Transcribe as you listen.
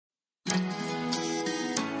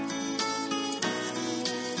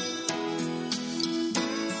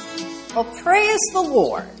Well, praise the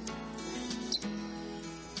Lord.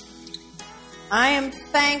 I am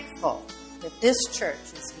thankful that this church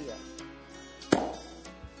is here.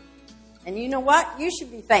 And you know what? You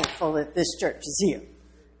should be thankful that this church is here.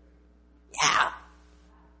 Yeah.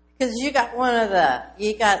 Because you got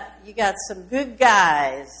you got some good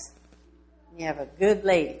guys. You have a good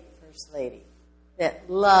lady, First Lady, that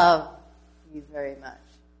love you very much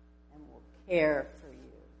and will care for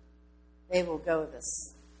you. They will go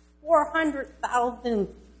this 400,000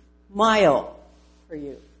 mile for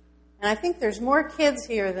you. And I think there's more kids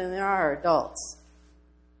here than there are adults.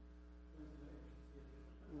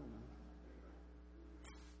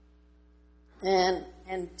 And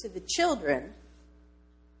to the children,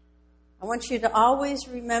 I want you to always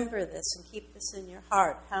remember this and keep this in your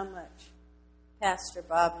heart, how much Pastor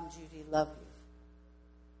Bob and Judy love you.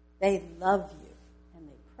 They love you, and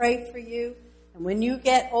they pray for you. And when you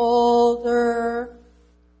get older,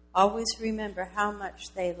 always remember how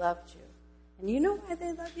much they loved you. And you know why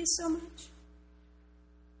they love you so much?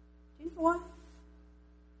 Do you know why?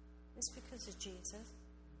 It's because of Jesus.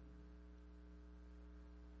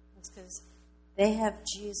 It's because they have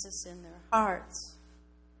Jesus in their hearts,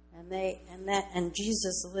 and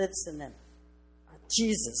Jesus lives in them.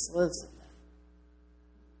 Jesus lives in them.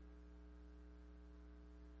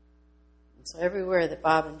 And so everywhere that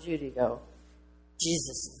Bob and Judy go, Jesus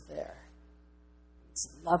is there. He's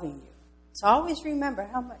loving you. So always remember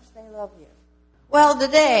how much they love you. Well,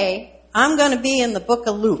 today I'm going to be in the book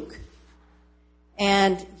of Luke,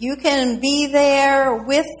 and you can be there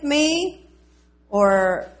with me.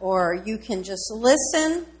 Or you can just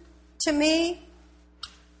listen to me,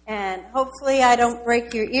 and hopefully I don't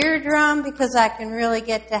break your eardrum, because I can really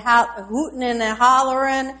get to hooting and a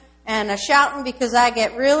hollering and a shouting, because I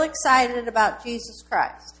get real excited about Jesus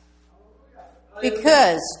Christ.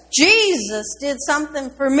 Because Jesus did something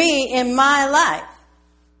for me in my life.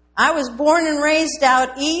 I was born and raised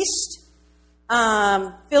out east,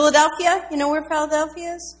 Philadelphia. You know where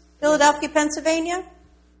Philadelphia is? Philadelphia, Pennsylvania.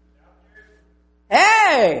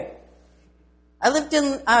 Hey! I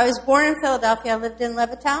was born in Philadelphia. I lived in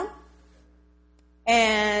Levittown.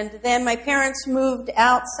 And then my parents moved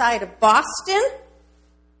outside of Boston.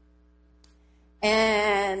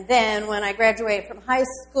 And then when I graduated from high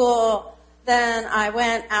school, then I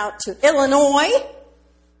went out to Illinois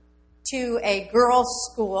to a girls'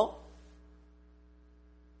 school.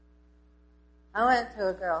 I went to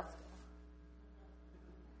a girls' school.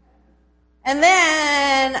 And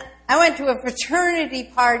then I went to a fraternity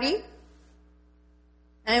party,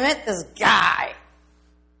 and I met this guy.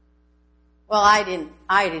 Well, I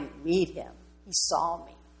didn't meet him. He saw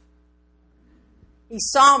me. He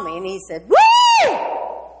saw me, and he said, "Woo!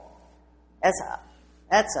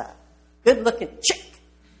 That's a good-looking chick."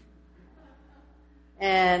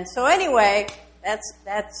 And so anyway,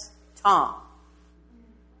 that's Tom.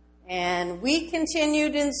 And we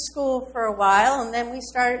continued in school for a while, and then we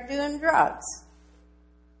started doing drugs.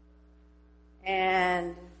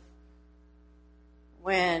 And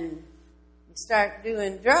when you start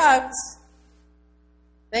doing drugs,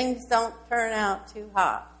 things don't turn out too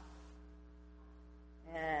hot.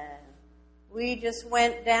 And we just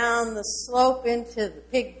went down the slope into the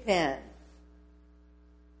pig pen.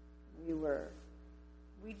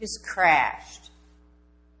 We just crashed.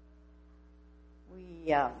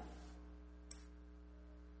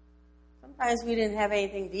 Sometimes we didn't have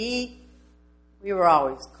anything to eat. We were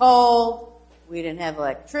always cold. We didn't have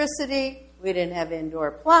electricity. We didn't have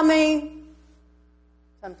indoor plumbing.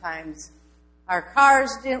 Sometimes our cars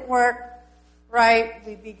didn't work right.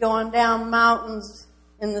 We'd be going down mountains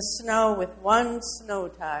in the snow with one snow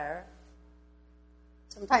tire.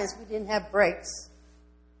 Sometimes we didn't have brakes.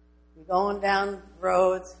 We were going down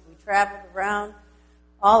roads. We traveled around.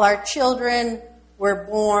 All our children were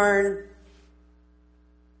born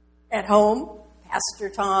at home. Pastor,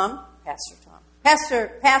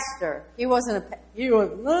 he was not a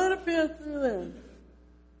pastor then.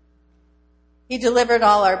 He delivered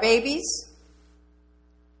all our babies.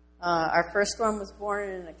 Our first one was born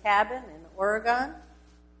in a cabin in Oregon,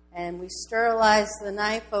 and we sterilized the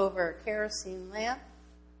knife over a kerosene lamp.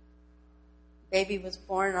 Baby was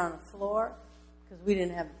born on a floor because we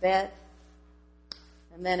didn't have a bed.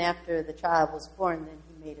 And then after the child was born, then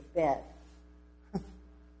he made a bed.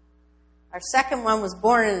 Our second one was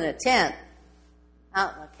born in a tent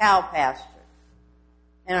out in a cow pasture.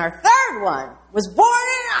 And our third one was born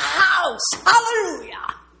in a house.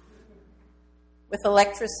 Hallelujah! With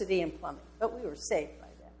electricity and plumbing. But we were saved by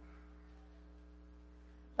that.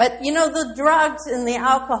 But, the drugs and the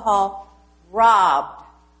alcohol robbed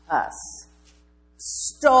us,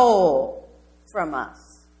 stole from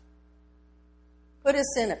us, put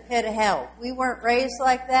us in a pit of hell. We weren't raised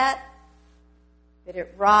like that, but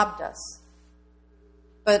it robbed us.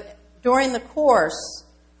 But during the course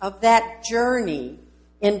of that journey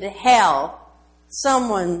into hell,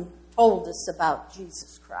 someone told us about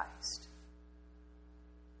Jesus Christ.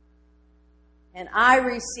 And I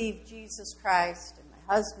received Jesus Christ, and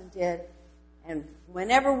my husband did. And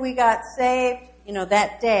whenever we got saved,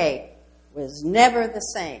 that day was never the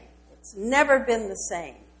same. It's never been the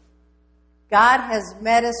same. God has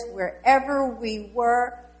met us wherever we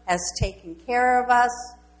were, has taken care of us.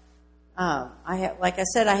 Like I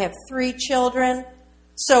said, I have 3 children.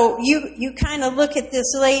 So you kind of look at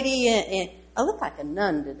this lady, and I look like a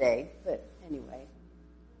nun today, but anyway.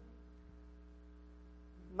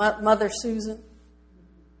 Mother Susan.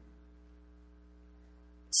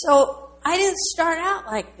 So I didn't start out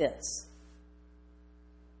like this.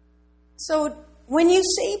 So when you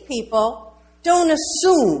see people, don't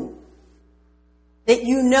assume that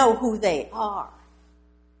you know who they are.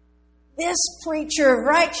 This preacher of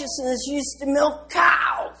righteousness used to milk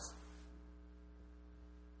cows.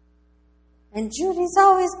 And Judy's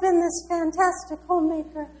always been this fantastic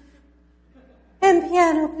homemaker and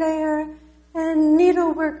piano player and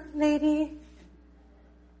needlework lady.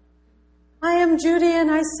 I am Judy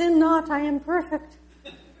and I sin not, I am perfect.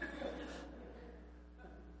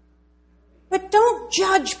 But don't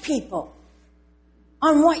judge people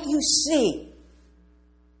on what you see.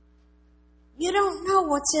 You don't know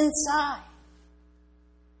what's inside.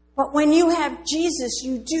 But when you have Jesus,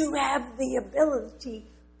 you do have the ability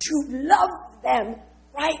to love them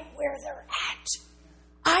right where they're at.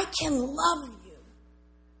 I can love you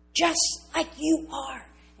just like you are.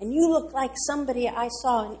 And you look like somebody I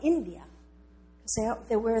saw in India. Because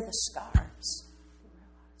they wear the scarves. They wear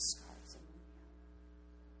a lot of scarves in India.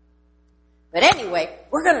 But anyway,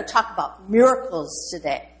 we're going to talk about miracles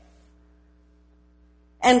today.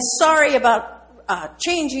 And sorry about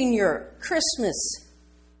changing your Christmas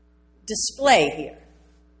display here.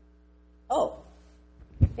 Oh,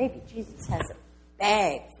 baby Jesus has a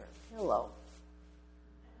bag for a pillow.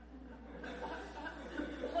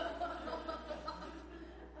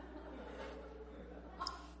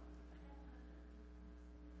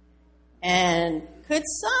 And could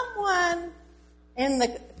someone in the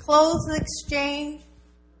clothes exchange,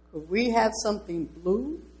 could we have something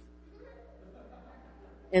blue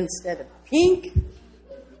instead of pink?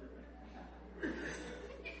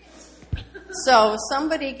 So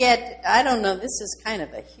somebody I don't know, this is kind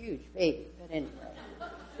of a huge baby, but anyway.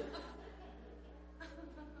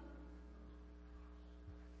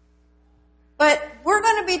 But we're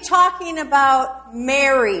going to be talking about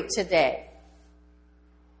Mary today.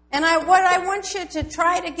 And what I want you to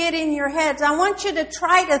try to get in your heads, I want you to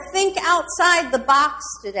try to think outside the box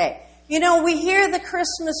today. We hear the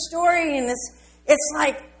Christmas story and it's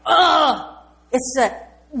like,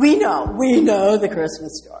 we know the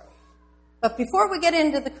Christmas story. But before we get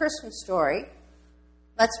into the Christmas story,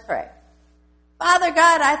 let's pray. Father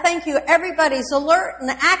God, I thank you. Everybody's alert and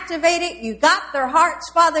activated. You got their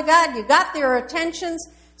hearts, Father God. You got their attentions.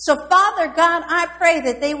 So, Father God, I pray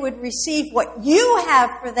that they would receive what you have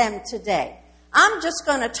for them today. I'm just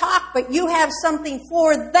going to talk, but you have something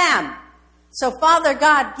for them. So, Father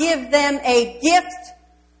God, give them a gift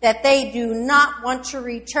that they do not want to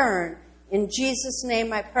return. In Jesus'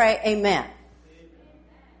 name I pray, amen.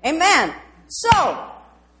 Amen. So,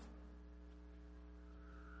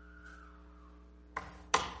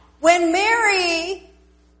 when Mary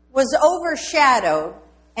was overshadowed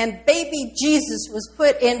and baby Jesus was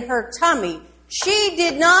put in her tummy, she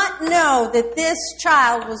did not know that this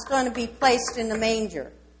child was going to be placed in a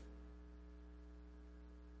manger.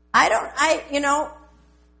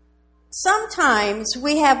 Sometimes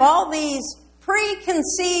we have all these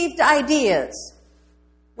preconceived ideas.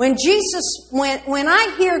 When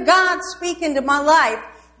I hear God speak into my life,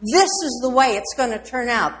 this is the way it's going to turn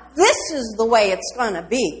out. This is the way it's going to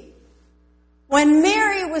be. When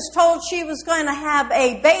Mary was told she was going to have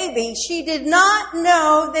a baby, she did not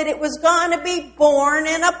know that it was going to be born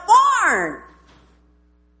in a barn.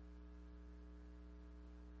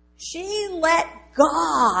 She let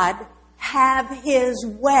God have His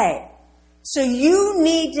way. So you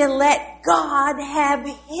need to let God have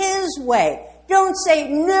His way. Don't say,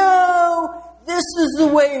 no, this is the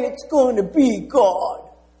way it's going to be, God.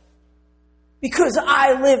 Because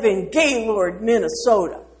I live in Gaylord,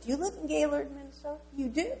 Minnesota. Do you live in Gaylord, Minnesota? You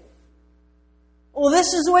do. Well, this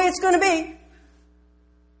is the way it's going to be.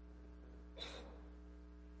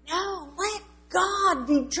 No, let God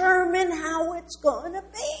determine how it's going to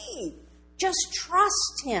be. Just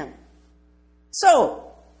trust him.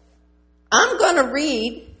 So, I'm going to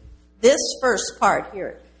read this first part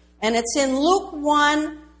here. And it's in Luke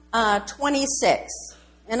 1:26.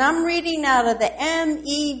 And I'm reading out of the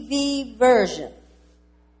MEV version.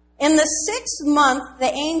 In the 6th month,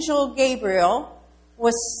 the angel Gabriel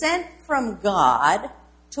was sent from God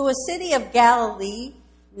to a city of Galilee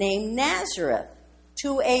named Nazareth,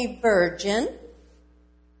 to a virgin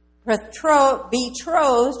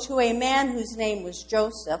betrothed to a man whose name was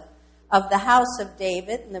Joseph, of the house of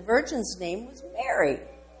David, and the virgin's name was Mary.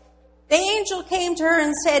 The angel came to her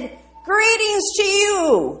and said, "Greetings to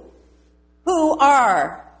you who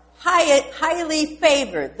are highly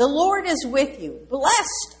favored. The Lord is with you.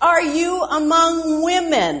 Blessed are you among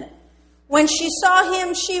women." When she saw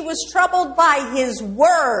him, she was troubled by his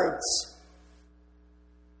words.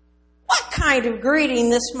 What kind of greeting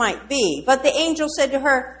this might be? But the angel said to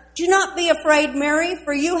her, "Do not be afraid, Mary,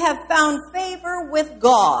 for you have found favor with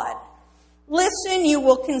God. Listen, you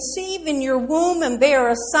will conceive in your womb and bear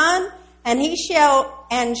a son, and he shall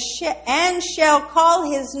call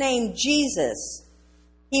his name Jesus.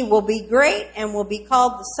 He will be great and will be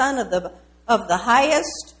called the Son of the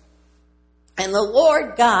Highest. And the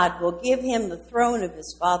Lord God will give him the throne of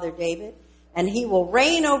his father David, and he will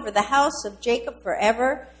reign over the house of Jacob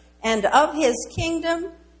forever, and of his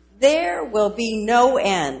kingdom there will be no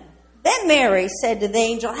end." Then Mary said to the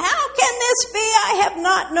angel, "How can this be? I have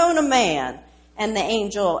not known a man." And the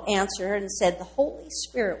angel answered her and said, "The Holy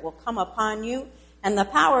Spirit will come upon you, and the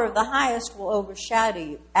power of the Highest will overshadow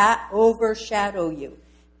you.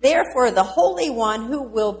 Therefore, the Holy One who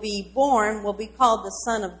will be born will be called the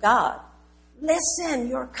Son of God. Listen,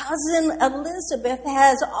 your cousin Elizabeth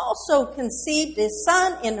has also conceived a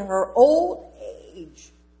son in her old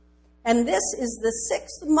age. And this is the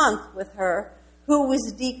 6th month with her, who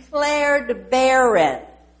was declared barren.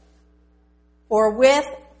 For with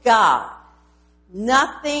God,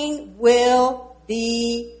 nothing will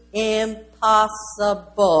be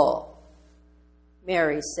impossible."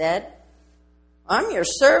 Mary said, "I'm your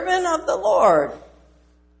servant of the Lord.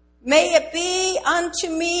 May it be unto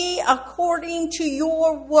me according to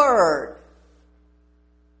your word."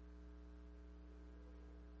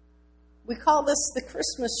 We call this the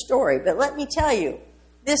Christmas story, but let me tell you,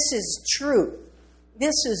 this is truth.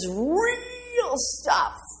 This is real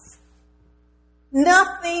stuff.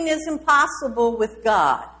 Nothing is impossible with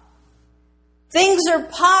God. Things are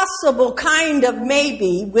possible, kind of,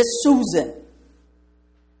 maybe, with Susan.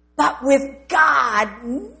 But with God,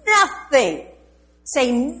 nothing.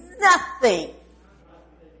 Say nothing.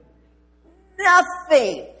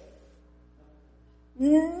 Nothing.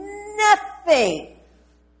 Nothing.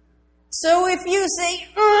 So if you say,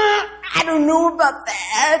 "I don't know about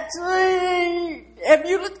that. Have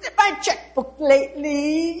you looked at my checkbook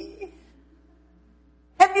lately?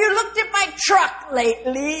 Have you looked at my truck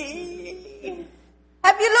lately?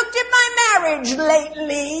 Have you looked at my marriage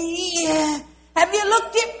lately? Have you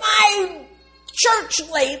looked at my church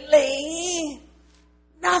lately?"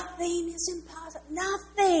 Nothing is impossible.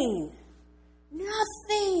 Nothing.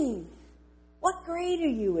 Nothing. What grade are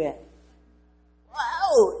you in?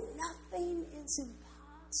 Whoa, nothing is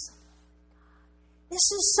impossible.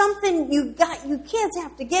 This is something you kids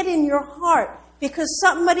have to get in your heart, because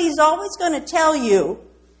somebody's always going to tell you,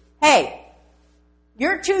 "Hey,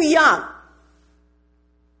 you're too young.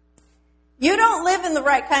 You don't live in the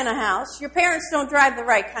right kind of house. Your parents don't drive the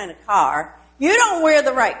right kind of car. You don't wear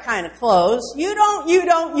the right kind of clothes. You don't.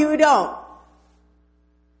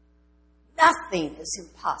 Nothing is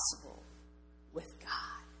impossible with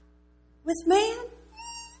God. With man?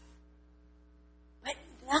 But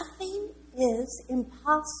nothing is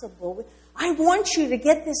impossible. I want you to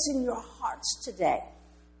get this in your hearts today.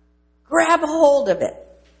 Grab hold of it.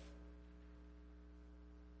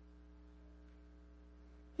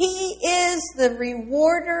 He is the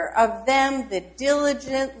rewarder of them that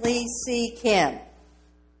diligently seek him.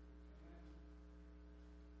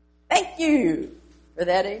 Thank you for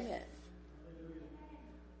that amen.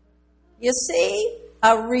 You see,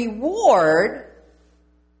 a reward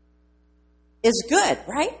is good,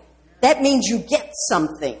 right? That means you get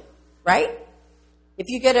something, right? If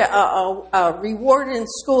you get a reward in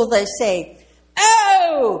school, they say,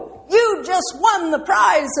 "Oh, you just won the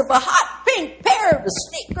prize of a hot pink pair of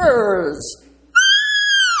sneakers."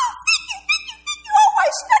 "Oh, I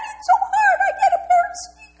studied so hard, I get a pair of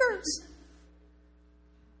sneakers."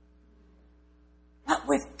 But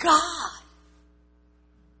with God,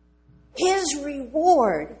 his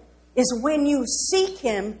reward is when you seek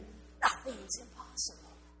him, nothing's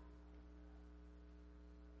impossible.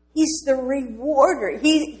 He's the rewarder.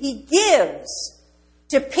 He gives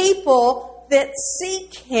to people that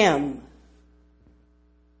seek him.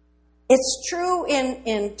 It's true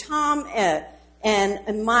in Tom and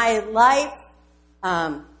in my life.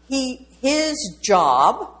 His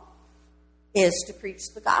job is to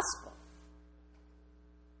preach the gospel.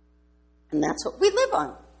 And that's what we live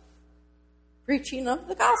on. Preaching of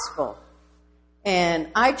the gospel. And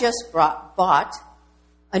I just bought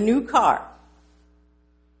a new car.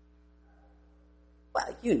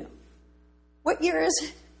 Well, you know. What year is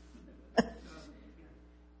it?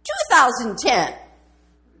 2010.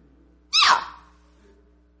 Yeah.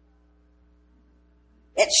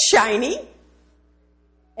 It's shiny.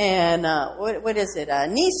 And what is it? A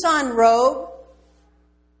Nissan Rogue.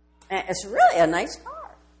 And it's really a nice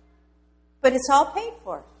car. But it's all paid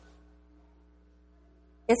for.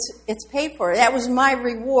 It's paid for. That was my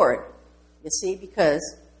reward, you see,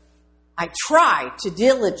 because I tried to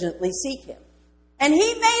diligently seek him. And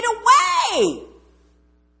he made a way.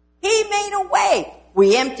 He made a way.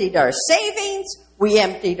 We emptied our savings. We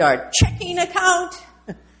emptied our checking account.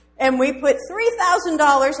 And we put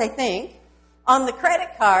 $3,000, I think, on the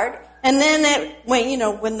credit card. And then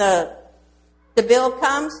when the bill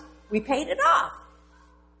comes, we paid it off.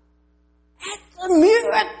 That's a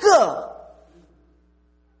miracle.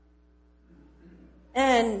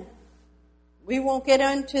 And we won't get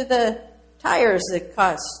into the tires that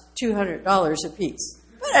cost $200 a piece.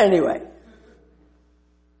 But anyway,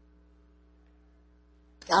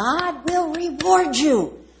 God will reward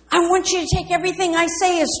you. I want you to take everything I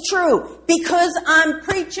say as true because I'm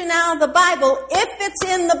preaching out of the Bible. If it's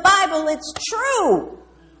in the Bible, it's true.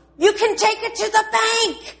 You can take it to the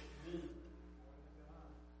bank.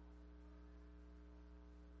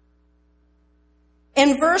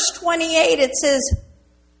 In verse 28, it says,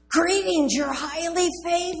 "Greetings, you're highly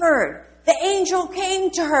favored." The angel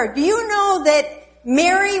came to her. Do you know that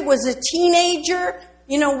Mary was a teenager?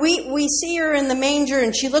 You know, we see her in the manger,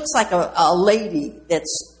 and she looks like a lady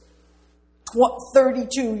that's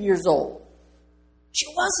 32 years old. She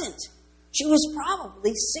wasn't. She was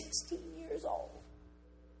probably 16 years old.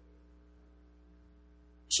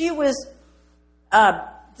 She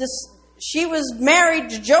was married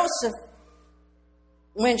to Joseph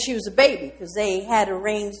when she was a baby because they had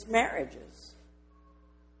arranged marriages.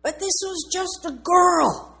 But this was just a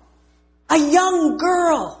girl, a young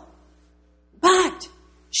girl. But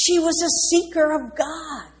she was a seeker of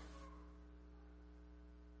God.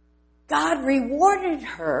 God rewarded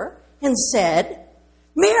her and said,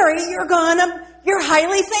 "Mary, you're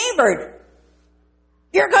highly favored.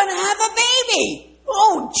 You're going to have a baby."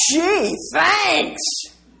 Oh, gee, thanks.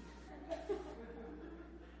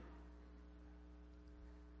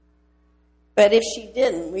 But if she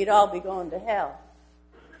didn't, we'd all be going to hell.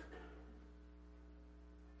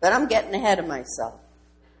 But I'm getting ahead of myself.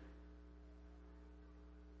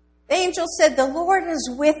 The angel said, "The Lord is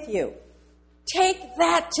with you." Take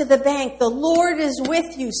that to the bank. The Lord is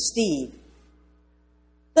with you, Steve.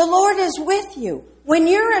 The Lord is with you. When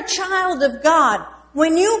you're a child of God,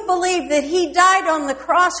 when you believe that he died on the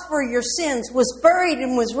cross for your sins, was buried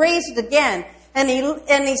and was raised again, and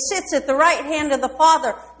he sits at the right hand of the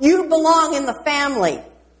Father, you belong in the family.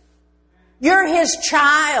 You're his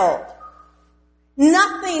child.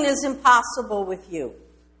 Nothing is impossible with you.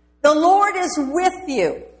 The Lord is with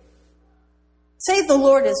you. Say, "The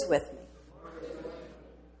Lord is with me."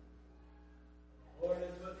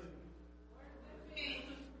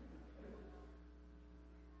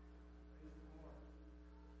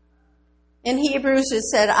 In Hebrews it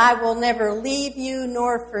said, "I will never leave you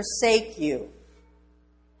nor forsake you."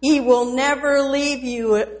 He will never leave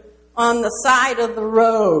you on the side of the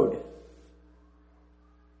road.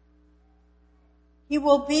 He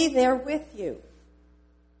will be there with you.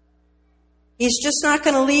 He's just not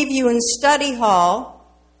going to leave you in study hall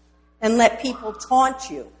and let people taunt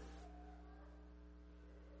you.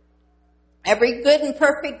 Every good and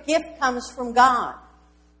perfect gift comes from God.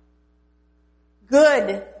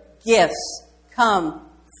 Good gifts come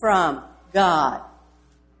from God.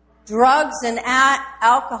 Drugs and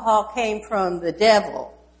alcohol came from the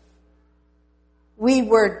devil. We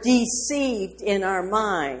were deceived in our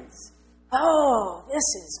minds. Oh, this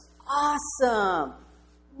is awesome.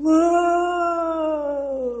 Woo!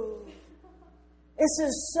 This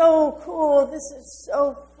is so cool. This is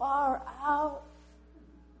so far out.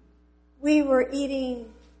 We were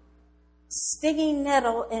eating stinging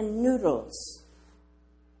nettle and noodles.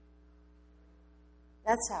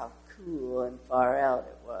 That's how cool and far out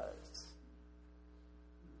it was.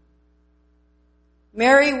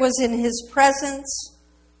 Mary was in his presence.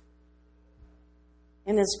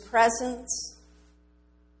 In his presence.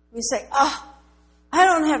 You say, oh, I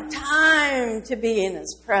don't have time to be in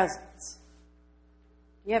His presence.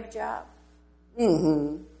 Do you have a job?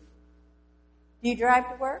 Mm-hmm. Do you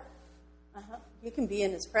drive to work? Uh-huh. You can be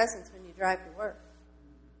in His presence when you drive to work.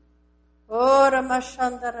 Don't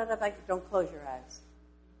close your eyes.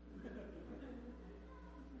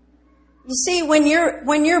 You see, when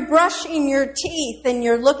you're brushing your teeth and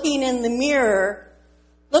you're looking in the mirror,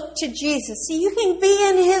 look to Jesus. See, you can be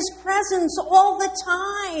in His presence all the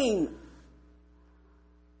time.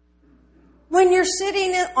 When you're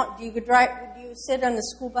sitting in, do you sit on the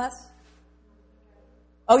school bus?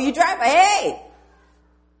 Oh, you drive? Hey!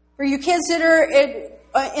 For you kids that are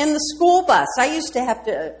in the school bus, I used to have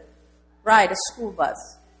to ride a school bus.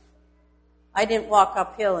 I didn't walk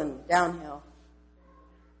uphill and downhill.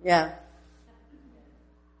 Yeah.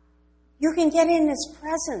 You can get in His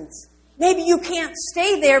presence. Maybe you can't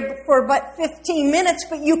stay there for but 15 minutes,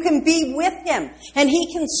 but you can be with Him, and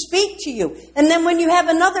He can speak to you. And then when you have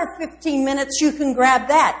another 15 minutes, you can grab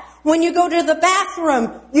that. When you go to the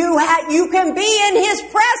bathroom, you can be in His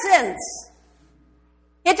presence.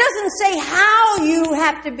 It doesn't say how you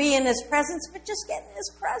have to be in His presence, but just get in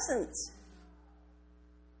His presence.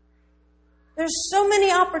 There's so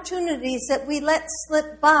many opportunities that we let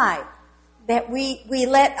slip by, that we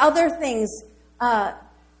let other things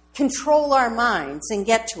control our minds and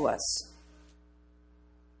get to us.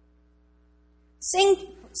 Sing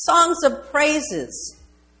songs of praises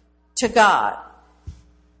to God.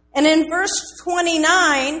 And in verse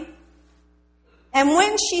 29, and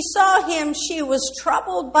when she saw him, she was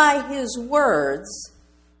troubled by his words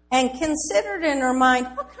and considered in her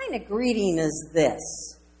mind, what kind of greeting is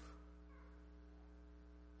this?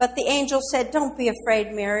 But the angel said, don't be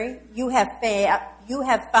afraid, Mary. You have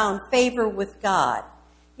found favor with God.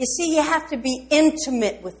 You see, you have to be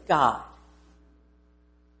intimate with God.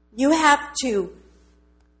 You have to,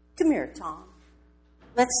 come here, Tom.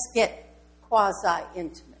 Let's get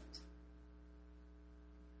quasi-intimate.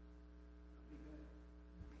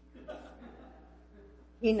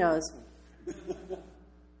 He knows me.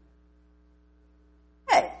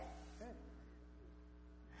 Hey.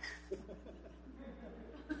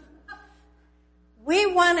 We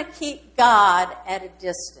want to keep God at a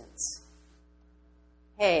distance.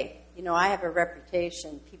 Hey, I have a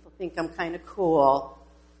reputation. People think I'm kind of cool.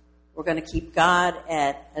 We're going to keep God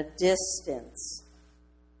at a distance.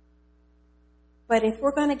 But if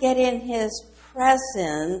we're going to get in His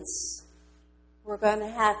presence, we're going to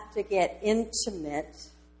have to get intimate.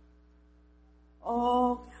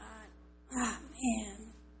 Oh, God. Oh, man.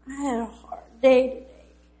 I had a hard day today.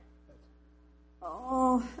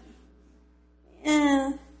 Oh,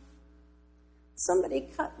 man. Somebody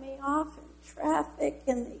cut me off in traffic,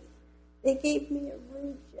 and they gave me a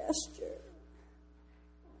rude gesture.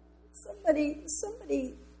 Somebody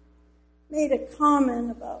made a comment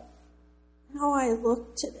about how I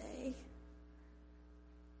look today.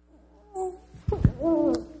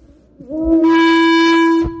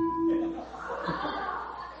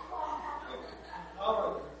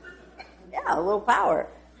 Yeah, a little power.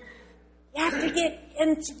 You have to get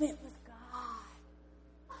intimate with God.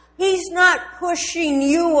 He's not pushing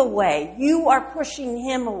you away. You are pushing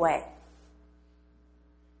Him away.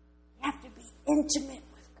 You have to be intimate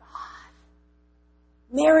with God.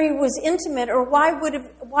 Mary was intimate, or why would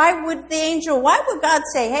God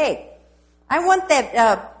say, hey, I want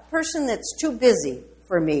that person that's too busy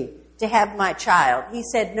for me to have my child. He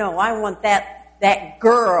said, no, I want that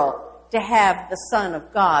girl to have the Son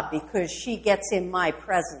of God because she gets in my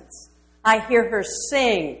presence. I hear her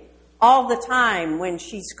sing all the time when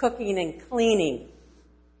she's cooking and cleaning,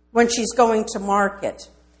 when she's going to market.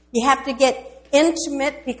 You have to get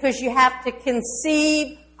intimate because you have to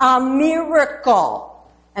conceive a miracle.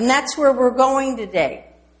 And that's where we're going today.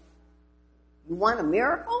 You want a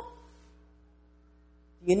miracle?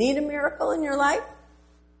 You need a miracle in your life?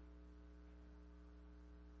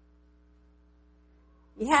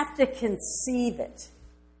 You have to conceive it.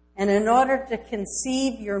 And in order to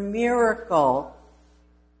conceive your miracle,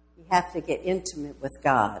 you have to get intimate with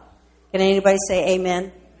God. Can anybody say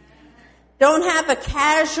amen? Don't have a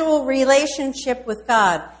casual relationship with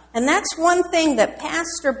God. And that's one thing that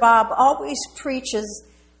Pastor Bob always preaches.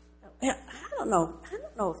 I don't know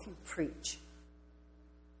if you preach,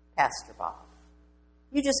 Pastor Bob.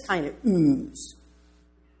 You just kind of ooze.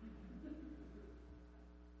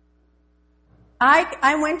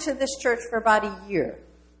 I went to this church for about a year.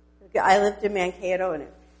 I lived in Mankato, and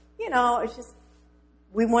it's just,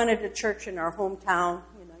 we wanted a church in our hometown.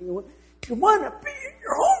 You want to be in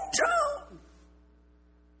your hometown.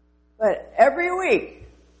 But every week,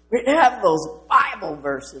 we'd have those Bible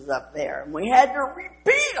verses up there, and we had to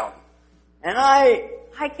repeat them. And I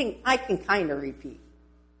can kind of repeat.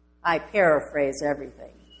 I paraphrase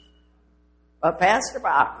everything. But Pastor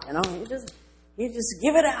Bob, he just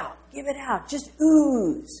give it out, just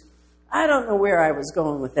ooze. I don't know where I was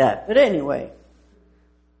going with that, but anyway.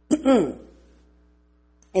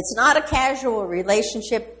 It's not a casual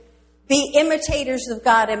relationship. Be imitators of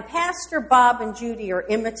God. And Pastor Bob and Judy are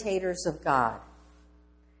imitators of God.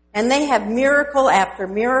 And they have miracle after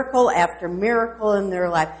miracle after miracle in their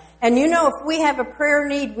life. And you know, if we have a prayer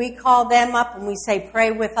need, we call them up and we say,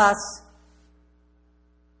 pray with us.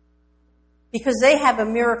 Because they have a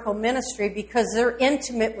miracle ministry, because they're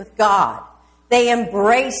intimate with God. They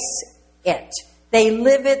embrace it. They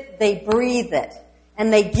live it, they breathe it,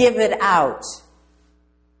 and they give it out.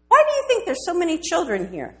 Why do you think there's so many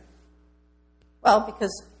children here? Well,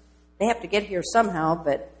 because they have to get here somehow,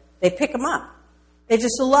 but they pick them up. They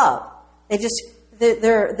just love.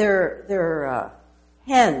 They're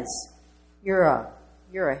hens. You're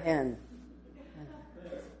a hen.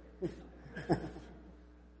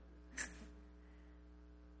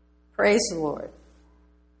 Praise the Lord.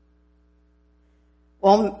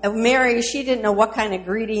 Well, Mary, she didn't know what kind of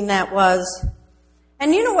greeting that was.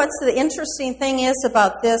 And you know what's the interesting thing is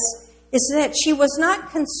about this? Is that she was not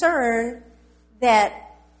concerned that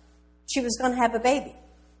she was going to have a baby.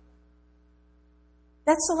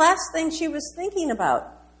 That's the last thing she was thinking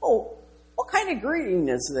about. Oh, what kind of greeting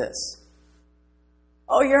is this?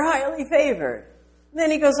 Oh, you're highly favored. And then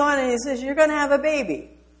he goes on and he says, you're going to have a baby.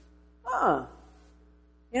 Huh.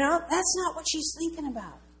 You know, that's not what she's thinking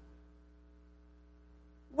about.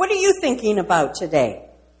 What are you thinking about today?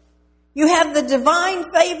 You have the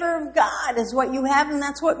divine favor of God is what you have, and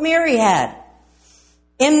that's what Mary had.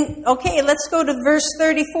 Okay, let's go to verse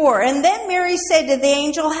 34. And then Mary said to the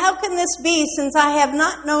angel, how can this be since I have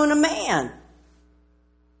not known a man?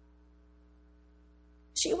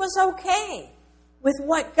 She was okay with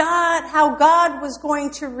how God was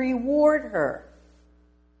going to reward her.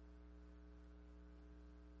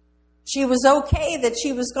 She was okay that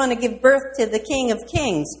she was going to give birth to the King of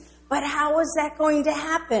Kings. But how is that going to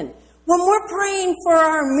happen? When we're praying for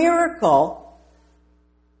our miracle,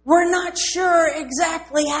 we're not sure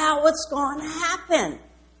exactly how it's going to happen.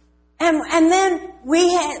 And then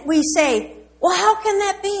we say, well, how can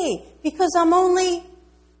that be? Because I'm only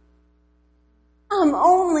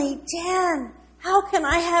 10. How can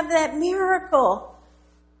I have that miracle?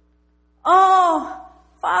 Oh,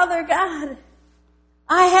 Father God,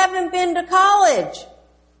 I haven't been to college.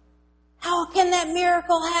 How can that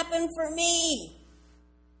miracle happen for me?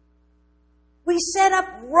 We set up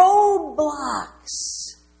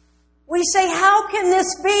roadblocks. We say, how can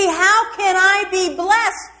this be? How can I be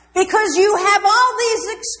blessed? Because you have all these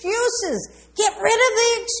excuses. Get rid of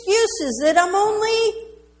the excuses that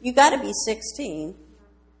you got to be 16.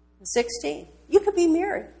 16. You could be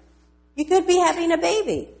married. You could be having a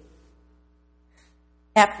baby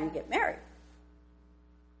after you get married.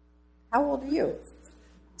 How old are you?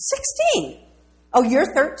 16. Oh,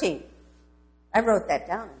 you're 13. I wrote that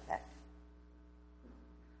down, in fact.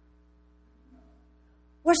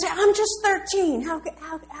 We're saying, I'm just 13. How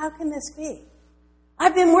can this be?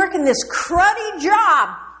 I've been working this cruddy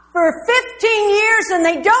job for 15 years and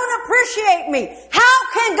they don't appreciate me. How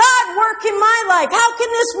can God work in my life? How can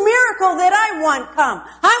this miracle that I want come?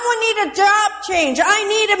 I need a job change. I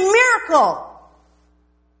need a miracle.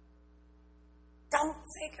 Don't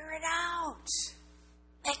figure it out.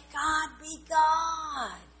 Let God be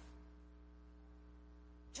God.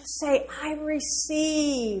 Just say, I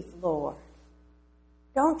receive, Lord.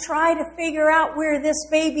 Don't try to figure out where this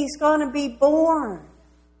baby's going to be born.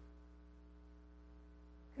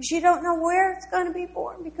 Because you don't know where it's going to be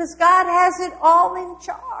born. Because God has it all in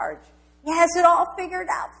charge. He has it all figured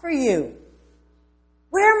out for you.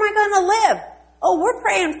 Where am I going to live? Oh, we're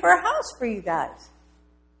praying for a house for you guys.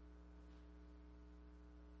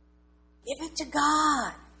 Give it to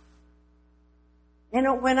God. You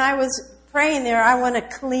know, when I was praying there, I want a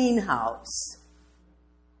clean house.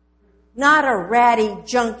 Not a ratty,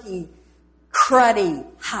 junky, cruddy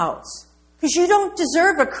house. Because you don't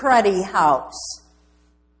deserve a cruddy house.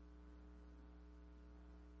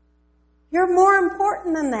 You're more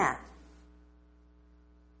important than that.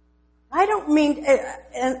 I don't mean,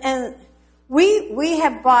 and we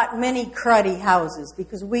have bought many cruddy houses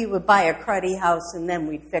because we would buy a cruddy house and then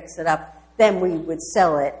we'd fix it up. Then we would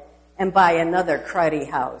sell it and buy another cruddy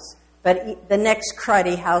house. But the next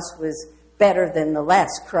cruddy house was better than the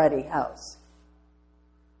last cruddy house.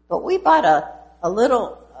 But we bought a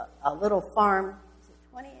little farm, is it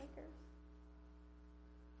 20 acres?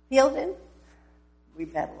 Fielden?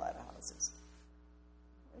 We've had a lot of houses.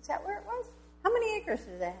 Is that where it was? How many acres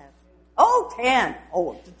did they have? Oh, 10.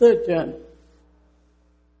 Oh, 10.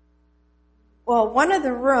 Well, one of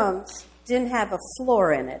the rooms didn't have a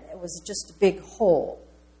floor in it. It was just a big hole.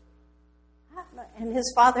 And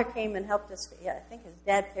his father came and helped us. I think his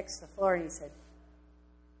dad fixed the floor, and he said,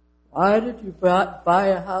 "Why did you buy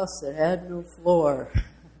a house that had no floor?"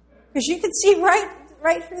 Because you could see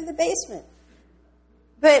right through the basement.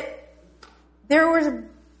 But there was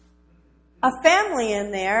a family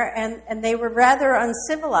in there, and they were rather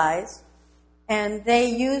uncivilized, and they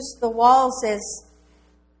used the walls as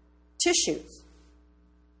tissues.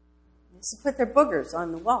 They used to put their boogers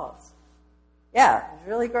on the walls. Yeah, it was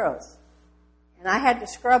really gross. And I had to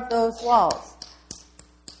scrub those walls.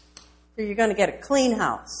 So you're going to get a clean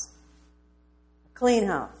house. A clean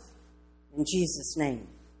house. In Jesus' name.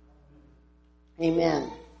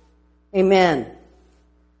 Amen. Amen.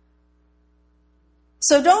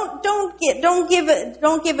 So don't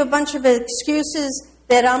give a bunch of excuses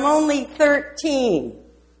that I'm only 13.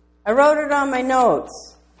 I wrote it on my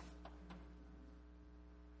notes.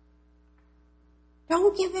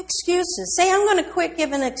 Don't give excuses. Say, I'm going to quit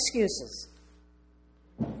giving excuses.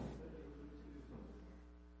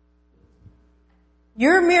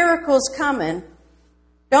 Your miracle's coming.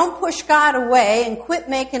 Don't push God away and quit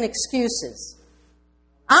making excuses.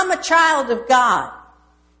 I'm a child of God.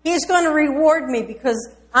 He's going to reward me because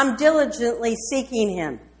I'm diligently seeking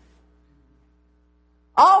Him.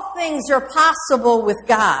 All things are possible with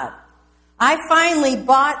God. I finally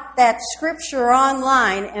bought that scripture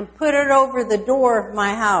online and put it over the door of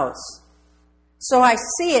my house. So I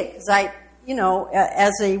see it because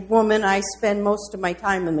as a woman, I spend most of my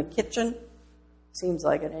time in the kitchen. Seems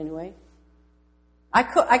like it anyway. I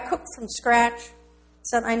cook from scratch.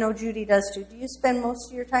 So I know Judy does too. Do you spend most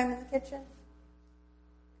of your time in the kitchen?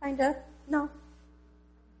 Kinda? No.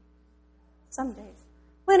 Some days.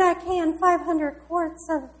 When I can 500 quarts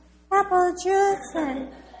of apple juice and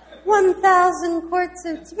 1,000 quarts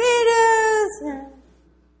of tomatoes. And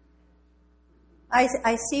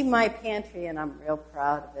I see my pantry and I'm real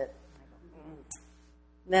proud of it.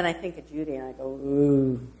 And then I think of Judy and I go,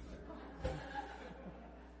 ooh.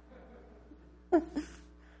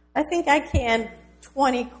 I think I can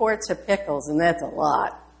 20 quarts of pickles, and that's a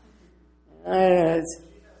lot. Tom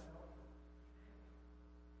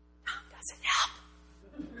doesn't help.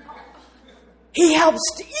 He helps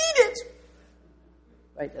to eat it.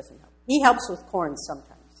 Right, doesn't help. He helps with corn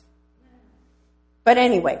sometimes. But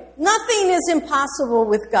anyway, nothing is impossible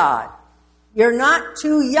with God. You're not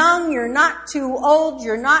too young, you're not too old,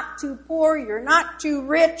 you're not too poor, you're not too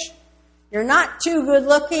rich, you're not too good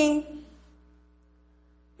looking.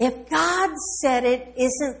 If God said it,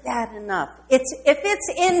 isn't that enough? If it's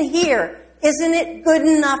in here, isn't it good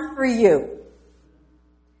enough for you?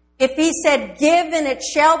 If He said, give and it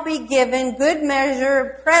shall be given, good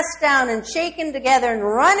measure, pressed down and shaken together and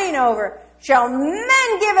running over, shall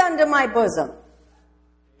men give unto my bosom.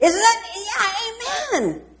 Isn't that, yeah,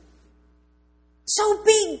 amen. So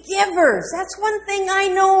be givers. That's one thing I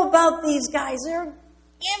know about these guys. They're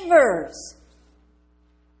givers.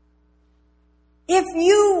 If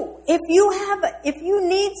you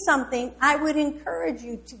need something, I would encourage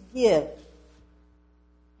you to give.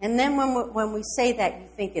 And then when we say that, you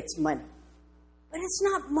think it's money. But it's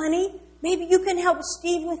not money. Maybe you can help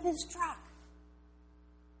Steve with his truck.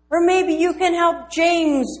 Or maybe you can help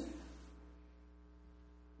James.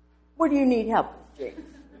 What do you need help with, James?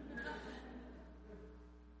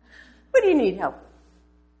 What do you need help with?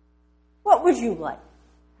 What would you like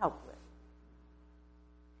help with?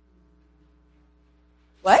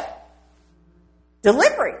 What?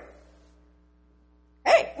 Delivery.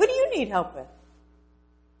 Hey, what do you need help with?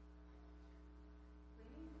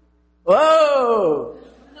 Whoa!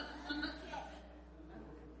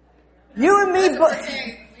 You and me both.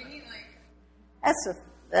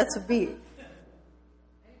 That's a beat.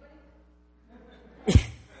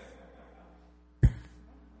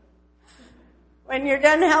 When you're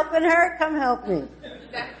done helping her, come help me.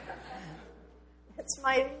 It's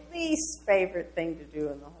my least favorite thing to do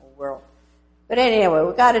in the whole world. But anyway,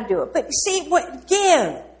 we've got to do it. But see,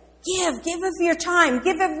 give of your time,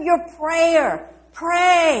 give of your prayer.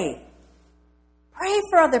 Pray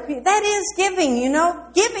for other people. That is giving,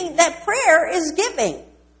 Giving, that prayer is giving.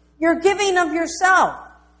 You're giving of yourself.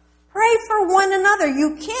 Pray for one another,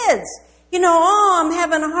 you kids. I'm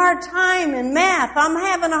having a hard time in math. I'm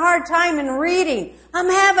having a hard time in reading. I'm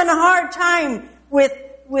having a hard time with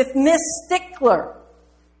Miss Stickler.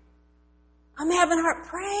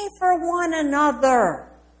 Pray for one another.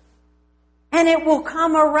 And it will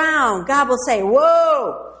come around. God will say,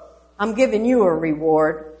 whoa, I'm giving you a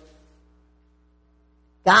reward.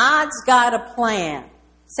 God's got a plan.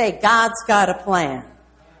 Say, God's got a plan.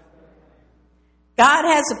 God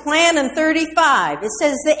has a plan in 35. It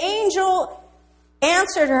says the angel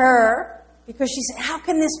answered her because she said, how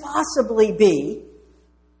can this possibly be?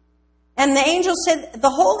 And the angel said, the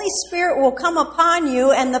Holy Spirit will come upon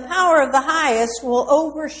you and the power of the highest will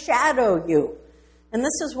overshadow you. And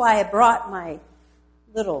this is why I brought my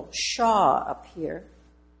little shawl up here.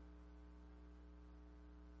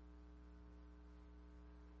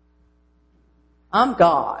 I'm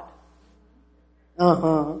God.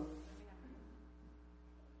 Uh-huh.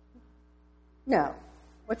 No.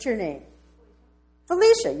 What's your name?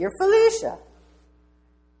 Felicia. You're Felicia.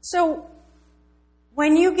 So,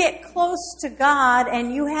 when you get close to God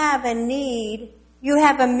and you have a need, you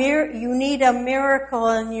need a miracle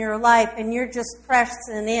in your life and you're just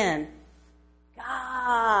pressing in,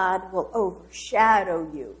 God will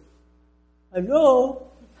overshadow you. Hello?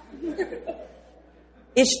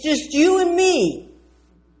 It's just you and me.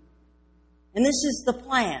 And this is the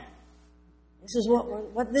plan. This is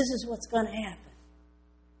what's going to happen.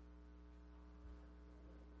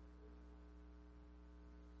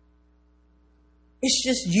 It's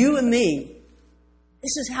just you and me.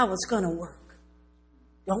 This is how it's going to work.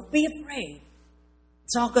 Don't be afraid.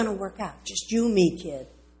 It's all going to work out. Just you and me, kid.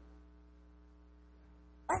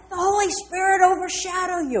 Let the Holy Spirit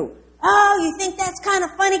overshadow you. Oh, you think that's kind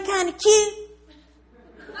of funny, kind of cute?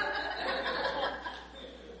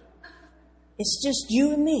 It's just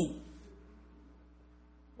you and me.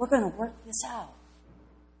 We're going to work this out.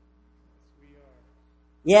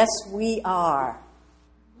 Yes, we are.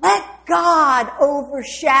 Let God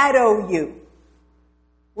overshadow you.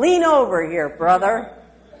 Lean over here, brother.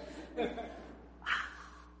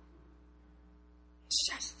 It's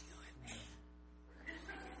just you and me. We're going to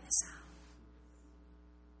figure this out.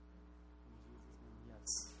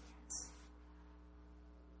 Yes.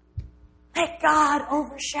 Let God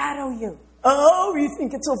overshadow you. Oh, you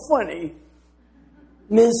think it's so funny?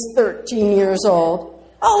 Ms. 13 years old.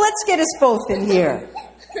 Oh, let's get us both in here.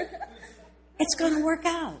 It's going to work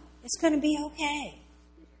out. It's going to be okay.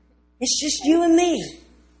 It's just you and me.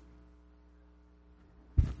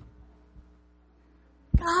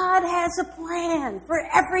 God has a plan for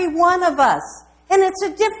every one of us. And it's a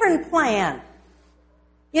different plan.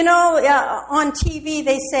 You know, on TV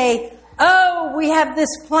they say, oh, we have this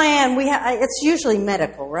plan. It's usually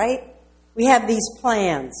medical, right? We have these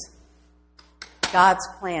plans. God's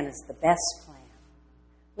plan is the best plan.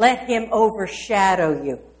 Let Him overshadow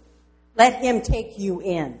you. Let Him take you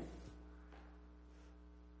in.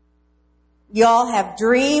 You all have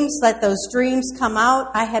dreams. Let those dreams come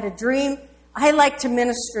out. I had a dream. I like to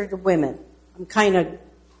minister to women. I'm kind of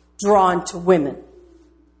drawn to women.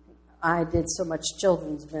 I did so much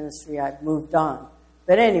children's ministry, I've moved on.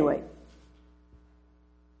 But anyway,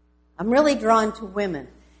 I'm really drawn to women.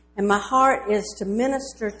 And my heart is to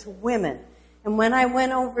minister to women. And when I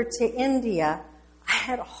went over to India, I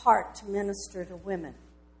had a heart to minister to women.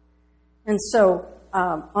 And so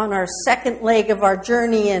on our second leg of our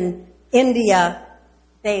journey in India,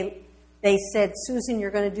 they said, Susan,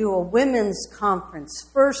 you're going to do a women's conference.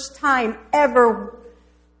 First time ever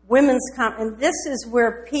women's conference. And this is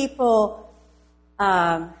where people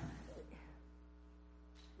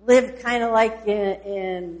lived kind of like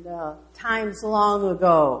in times long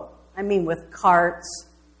ago. I mean, with carts.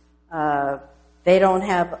 They don't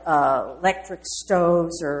have electric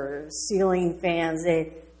stoves or ceiling fans.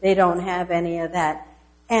 They don't have any of that.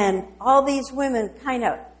 And all these women kind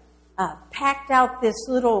of packed out this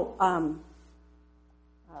little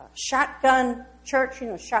shotgun church. You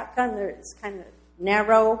know, shotgun, it's kind of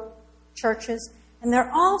narrow churches. And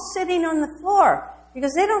they're all sitting on the floor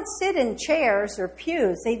because they don't sit in chairs or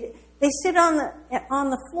pews. They sit on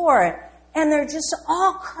the floor, and they're just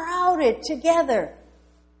all crowded together.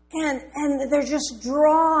 And they're just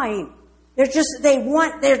drawing. They're just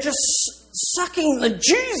sucking the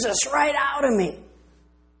Jesus right out of me.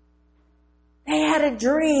 They had a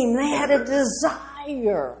dream. They had a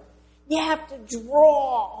desire. You have to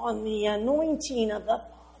draw on the anointing of the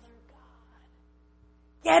Father God.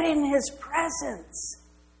 Get in His presence.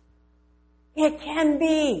 It can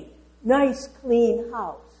be nice, clean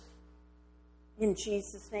house. In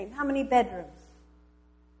Jesus' name. How many bedrooms?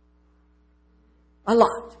 A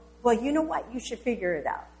lot. Well, you know what? You should figure it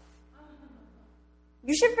out.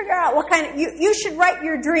 You should figure out what kind of... You should write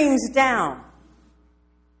your dreams down.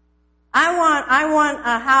 I want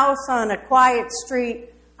a house on a quiet street.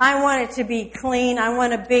 I want it to be clean. I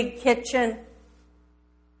want a big kitchen.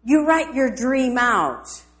 You write your dream out.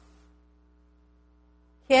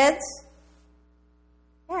 Kids?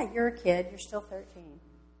 Yeah, you're a kid. You're still 13.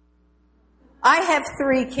 I have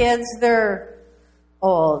 3 kids. They're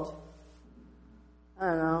old. I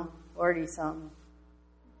don't know, 40-something.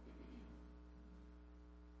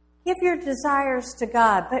 Give your desires to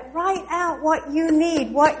God, but write out what you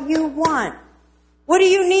need, what you want. What do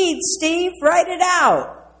you need, Steve? Write it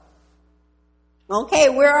out. Okay,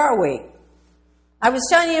 where are we? I was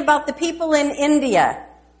telling you about the people in India.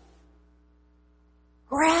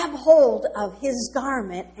 Grab hold of His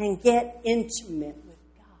garment and get intimate with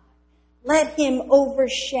God. Let Him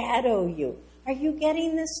overshadow you. Are you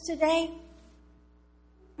getting this today?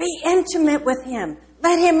 Be intimate with Him.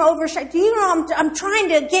 Let Him overshadow. Do you know I'm trying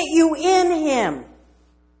to get you in Him?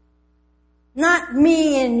 Not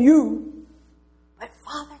me and you, but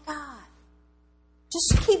Father God.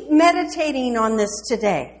 Just keep meditating on this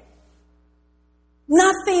today.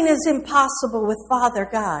 Nothing is impossible with Father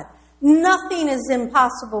God. Nothing is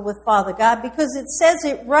impossible with Father God because it says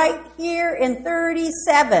it right here in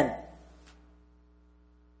 37.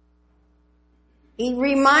 He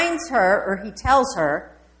reminds her, or he tells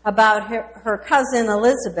her, about her cousin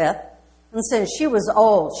Elizabeth, and says she was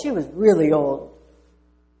old. She was really old.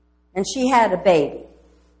 And she had a baby.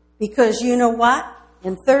 Because you know what?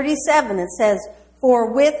 In 37 it says,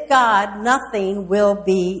 for with God nothing will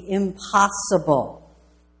be impossible.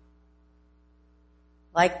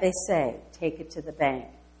 Like they say, take it to the bank.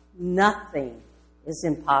 Nothing is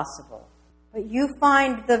impossible. But you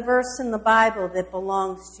find the verse in the Bible that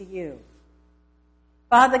belongs to you.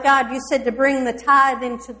 Father God, you said to bring the tithe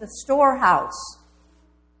into the storehouse,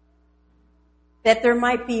 that there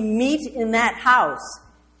might be meat in that house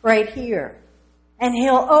right here. And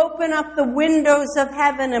He'll open up the windows of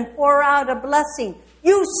heaven and pour out a blessing.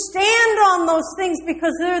 You stand on those things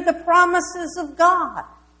because they're the promises of God.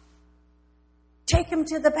 Take them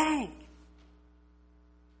to the bank.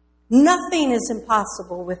 Nothing is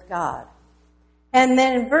impossible with God. And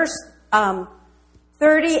then in verse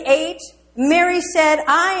 38, Mary said,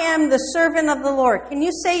 I am the servant of the Lord. Can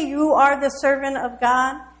you say you are the servant of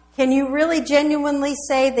God? Can you really genuinely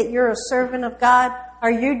say that you're a servant of God?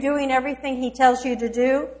 Are you doing everything He tells you to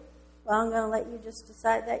do? Well, I'm going to let you just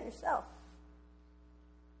decide that yourself.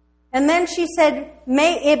 And then she said,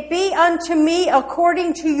 may it be unto me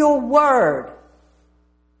according to your word.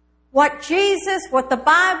 What the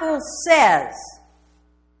Bible says,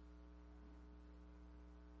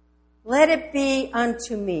 let it be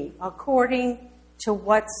unto me according to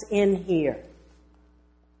what's in here.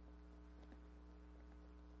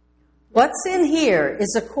 What's in here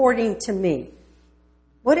is according to me.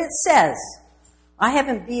 What it says. I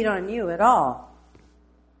haven't beat on you at all.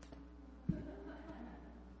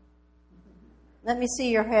 Let me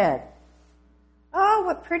see your head. Oh,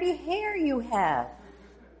 what pretty hair you have.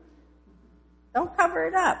 Don't cover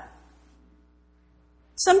it up.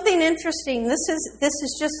 Something interesting. This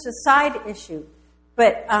is just a side issue,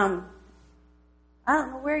 but I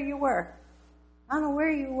don't know where you were. I don't know where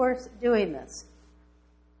you were doing this.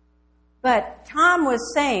 But Tom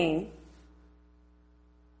was saying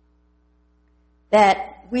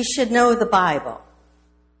that we should know the Bible,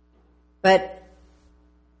 but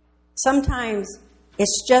sometimes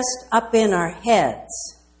it's just up in our heads.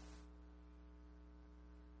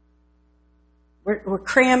 We're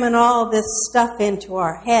cramming all this stuff into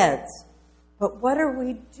our heads. But what are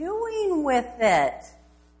we doing with it?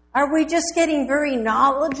 Are we just getting very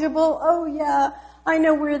knowledgeable? Oh, yeah, I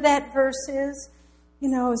know where that verse is. You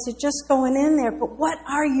know, is it just going in there? But what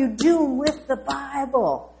are you doing with the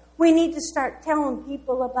Bible? We need to start telling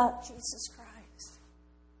people about Jesus Christ.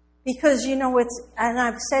 Because, you know, and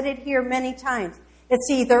I've said it here many times, it's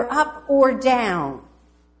either up or down.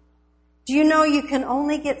 Do you know you can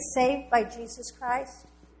only get saved by Jesus Christ?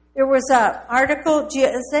 There was an article.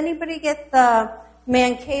 Does anybody get the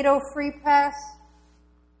Mankato Free Press?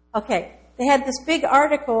 Okay. They had this big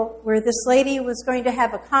article where this lady was going to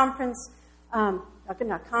have a conference, I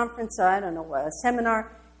don't know what, a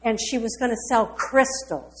seminar, and she was going to sell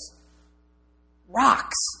crystals,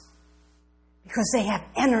 rocks, because they have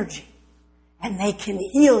energy and they can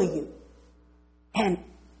heal you. And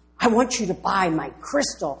I want you to buy my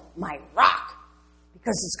crystal, my rock,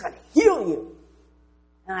 because it's going to heal you.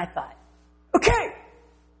 And I thought, okay,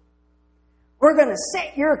 we're going to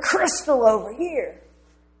set your crystal over here,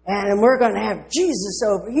 and we're going to have Jesus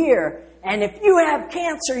over here. And if you have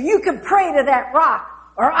cancer, you can pray to that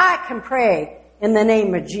rock, or I can pray in the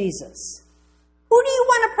name of Jesus. Who do you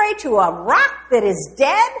want to pray to, a rock that is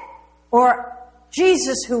dead or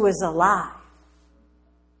Jesus who is alive?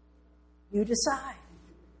 You decide.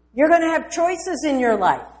 You're going to have choices in your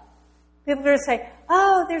life. People are going to say,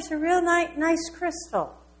 oh, there's a real nice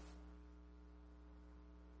crystal.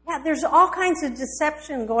 Yeah, there's all kinds of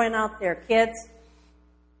deception going out there, kids.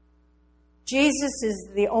 Jesus is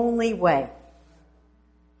the only way.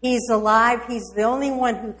 He's alive. He's the only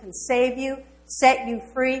one who can save you, set you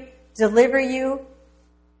free, deliver you,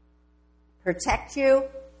 protect you.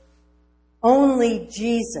 Only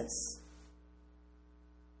Jesus.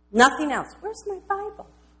 Nothing else. Where's my Bible?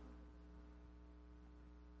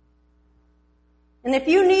 And if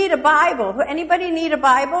you need a Bible, anybody need a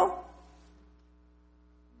Bible?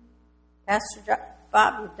 Pastor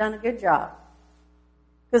Bob, you've done a good job.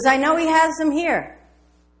 Because I know he has them here.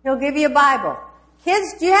 He'll give you a Bible.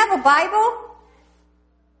 Kids, do you have a Bible?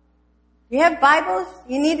 Do you have Bibles?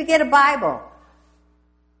 You need to get a Bible.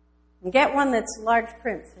 And get one that's large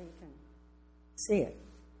print so you can see it.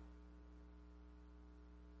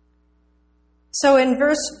 So in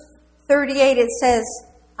verse 38 it says,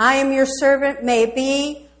 I am your servant, may it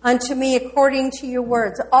be unto me according to your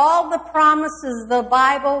words. All the promises of the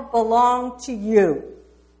Bible belong to you.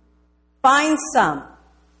 Find some.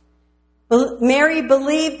 Mary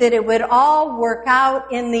believed that it would all work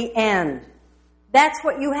out in the end. That's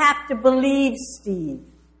what you have to believe, Steve.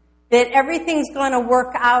 That everything's going to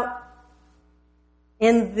work out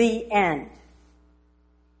in the end.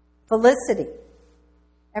 Felicity.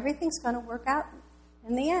 Everything's going to work out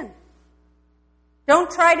in the end.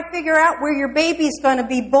 Don't try to figure out where your baby's going to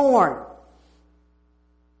be born.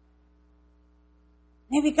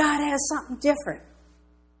 Maybe God has something different.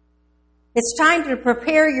 It's time to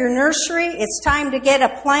prepare your nursery. It's time to get a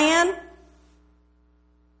plan.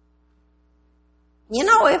 You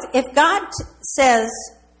know, if God says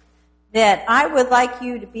that I would like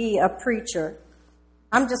you to be a preacher,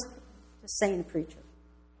 I'm just saying a preacher.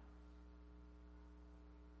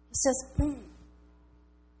 He says,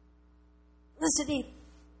 Felicity,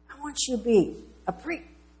 I want you to be a preacher.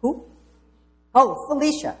 Who? Oh,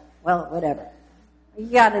 Felicia. Well, whatever. You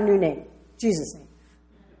got a new name. Jesus' name.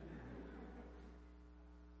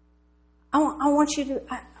 I want you to,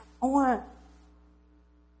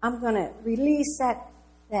 I'm going to release that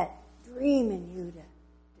dream in you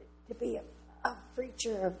to be a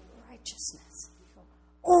preacher of righteousness. You go,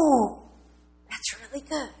 oh, that's really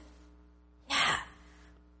good. Yeah.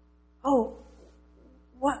 Oh,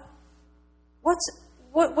 what's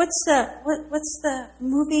the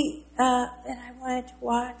movie that I wanted to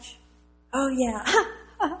watch? Oh yeah.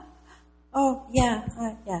 Oh yeah.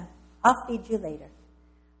 Yeah. I'll feed you later.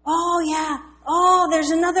 Oh yeah. Oh, there's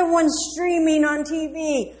another one streaming on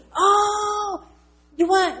TV. Oh, you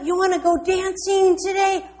want to go dancing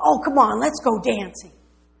today? Oh, come on, let's go dancing.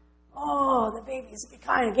 Oh, the baby's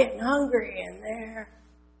kind of getting hungry in there.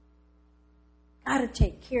 Got to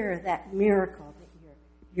take care of that miracle that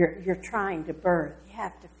you're trying to birth. You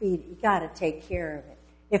have to feed it. You got to take care of it.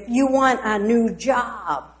 If you want a new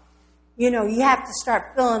job, you have to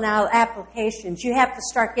start filling out applications. You have to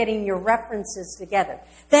start getting your references together.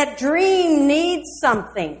 That dream needs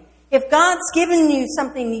something. If God's given you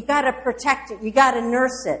something, you got to protect it. You got to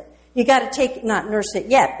nurse it. You got to not nurse it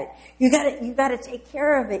yet, but you got to take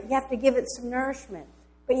care of it. You have to give it some nourishment.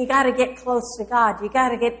 But you got to get close to God. You got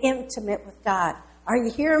to get intimate with God. Are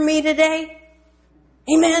you hearing me today?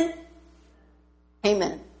 Amen?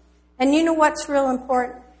 Amen. And you know what's real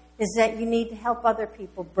important? Is that you need to help other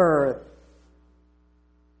people birth.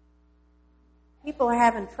 People are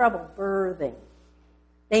having trouble birthing.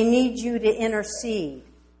 They need you to intercede.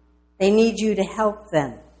 They need you to help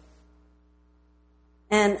them.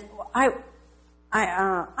 And I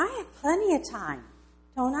have plenty of time,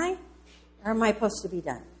 don't I? Or am I supposed to be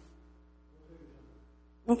done?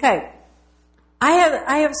 Okay.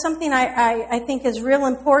 I have something I think is real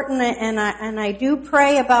important, and I do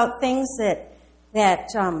pray about things that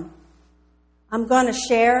I'm going to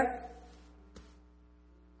share.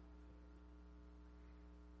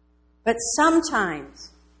 But sometimes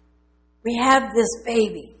we have this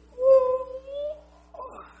baby.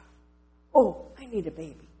 Oh, I need a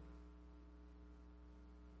baby.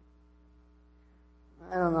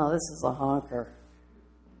 I don't know, this is a honker.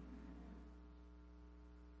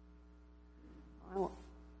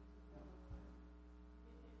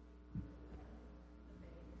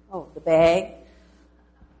 Oh, the bag.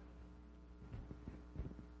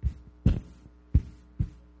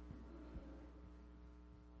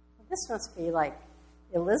 This must be like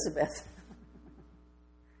Elizabeth.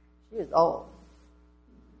 She was old.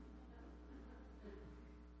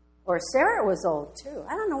 Or Sarah was old too.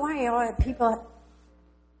 I don't know why all people.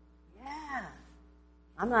 Yeah,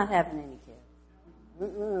 I'm not having any kids.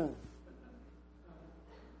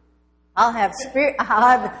 I'll have spiritual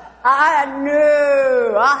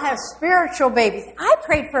babies. I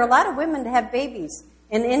prayed for a lot of women to have babies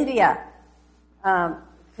in India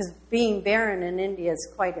because because being barren in India is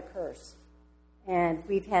quite a curse. And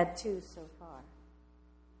we've had 2 so far.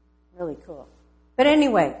 Really cool. But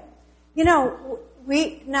anyway, now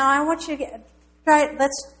I want you to try,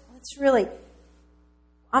 let's really,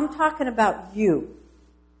 I'm talking about you.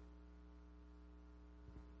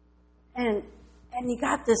 And you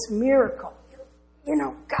got this miracle.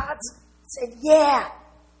 God said, yeah,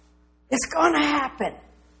 it's going to happen.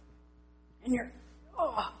 And you're,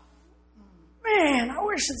 oh, man, I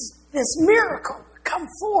wish this miracle would come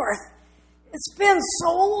forth. It's been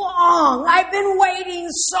so long. I've been waiting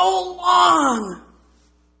so long.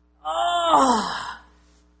 Oh,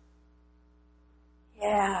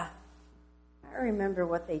 yeah. I remember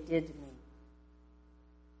what they did to me.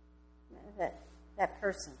 That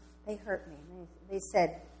person, they hurt me. They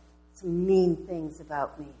said some mean things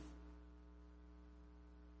about me.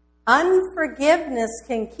 Unforgiveness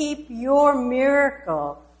can keep your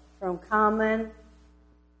miracle from coming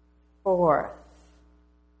forth.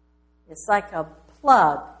 It's like a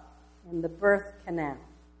plug in the birth canal.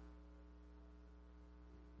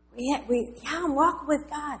 I'm walking with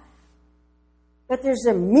God. But there's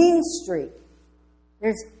a mean streak.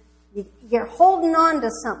 You're holding on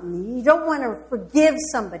to something. You don't want to forgive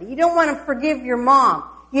somebody. You don't want to forgive your mom.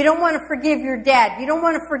 You don't want to forgive your dad. You don't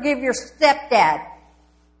want to forgive your stepdad.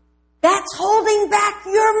 That's holding back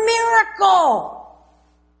your miracle.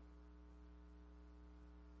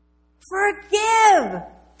 Forgive.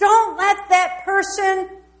 Don't let that person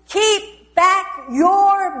keep back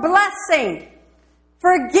your blessing.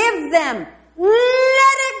 Forgive them.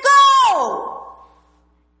 Let it go.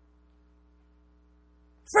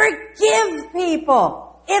 Forgive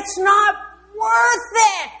people. It's not worth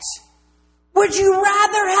it. Would you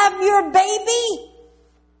rather have your baby?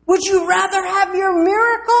 Would you rather have your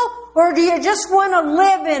miracle? Or do you just want to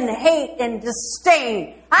live in hate and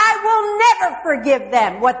disdain? I will never forgive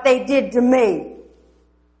them what they did to me.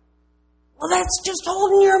 Well, that's just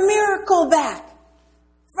holding your miracle back.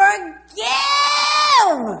 Forgive!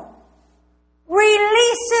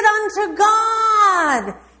 Release it unto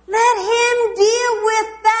God. Let Him deal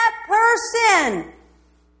with that person.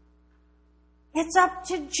 It's up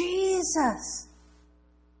to Jesus.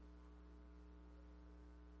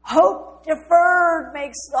 Hope deferred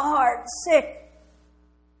makes the heart sick.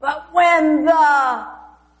 But when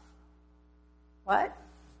what?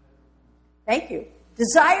 Thank you.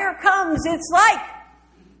 Desire comes, it's like,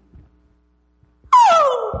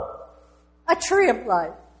 a tree of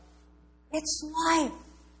life. It's life.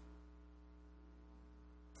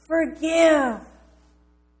 Forgive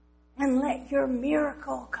and let your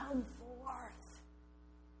miracle come forth.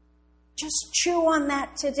 Just chew on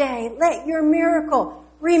that today. Let your miracle.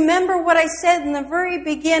 Remember what I said in the very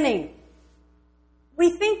beginning. We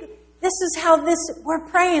think this is how we're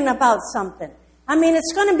praying about something. I mean,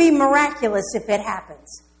 it's going to be miraculous if it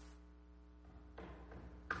happens.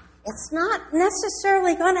 It's not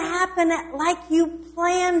necessarily going to happen like you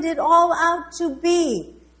planned it all out to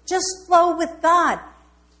be. Just flow with God.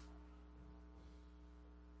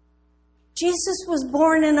 Jesus was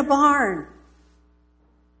born in a barn.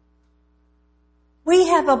 We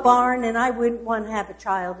have a barn, and I wouldn't want to have a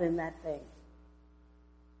child in that thing.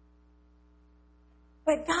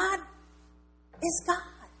 But God is God.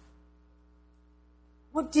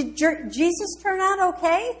 Well, did Jesus turn out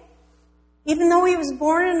okay? Even though He was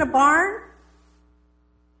born in a barn?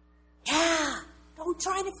 Yeah. Don't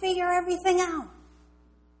try to figure everything out.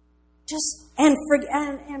 Just, and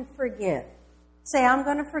forgive. Say, I'm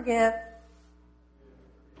going to forgive.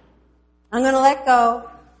 I'm going to let go.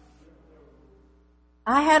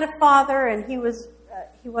 I had a father, and he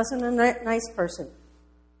wasn't a nice person.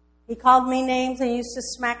 He called me names and used to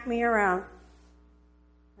smack me around.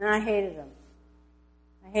 And I hated him.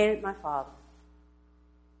 I hated my father.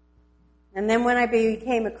 And then when I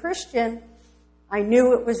became a Christian, I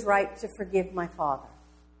knew it was right to forgive my father.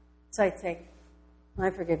 So I'd say, I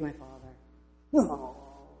forgive my father.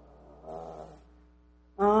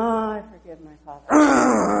 I forgive my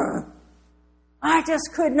father. I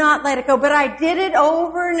just could not let it go. But I did it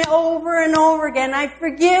over and over and over again. I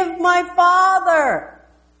forgive my father.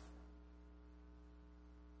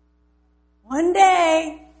 One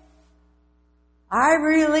day, I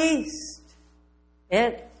released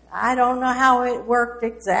it. I don't know how it worked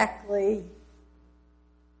exactly,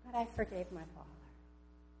 but I forgave my father.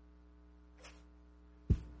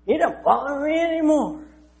 He don't bother me anymore.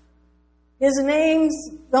 His names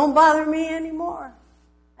don't bother me anymore.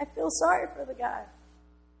 I feel sorry for the guy.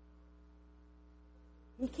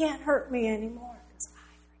 He can't hurt me anymore because I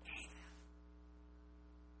forgave him.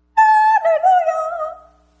 Hallelujah!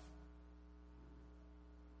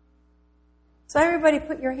 So everybody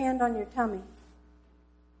put your hand on your tummy.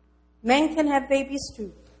 Men can have babies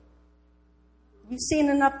too. You've seen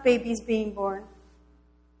enough babies being born.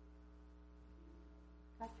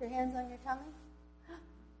 Got your hands on your tummy?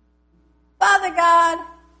 Father God,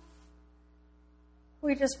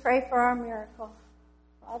 we just pray for our miracle.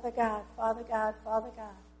 Father God, Father God, Father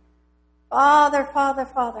God. Father, Father,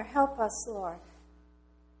 Father, help us, Lord,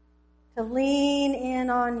 to lean in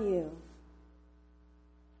on you.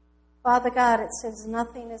 Father God, it says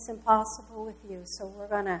nothing is impossible with you, so we're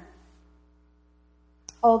going to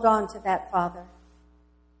hold on to that, Father.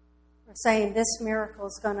 We're saying this miracle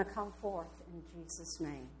is going to come forth in Jesus'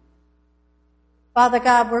 name. Father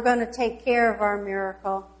God, we're going to take care of our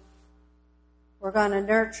miracle. We're going to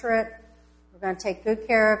nurture it. We're going to take good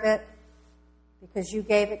care of it because you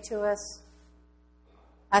gave it to us.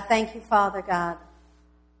 I thank you, Father God,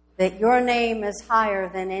 that your name is higher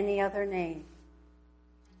than any other name.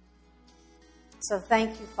 So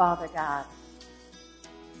thank you, Father God.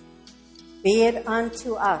 Be it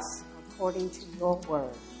unto us according to your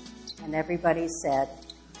word. And everybody said,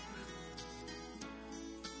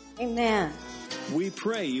 Amen. We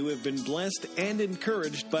pray you have been blessed and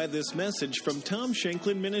encouraged by this message from Tom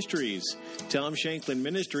Shanklin Ministries. Tom Shanklin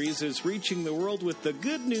Ministries is reaching the world with the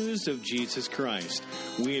good news of Jesus Christ.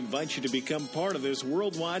 We invite you to become part of this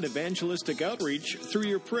worldwide evangelistic outreach through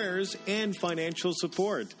your prayers and financial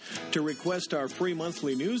support. To request our free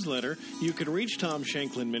monthly newsletter, you can reach Tom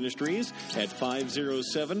Shanklin Ministries at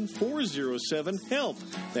 507-407-HELP.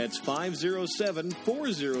 That's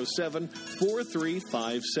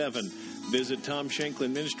 507-407-4357. Visit Tom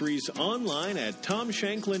Shanklin Ministries online at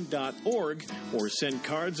tomshanklin.org or send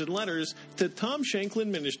cards and letters to Tom Shanklin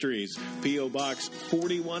Ministries, P.O. Box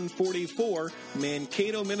 4144,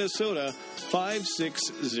 Mankato, Minnesota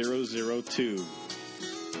 56002.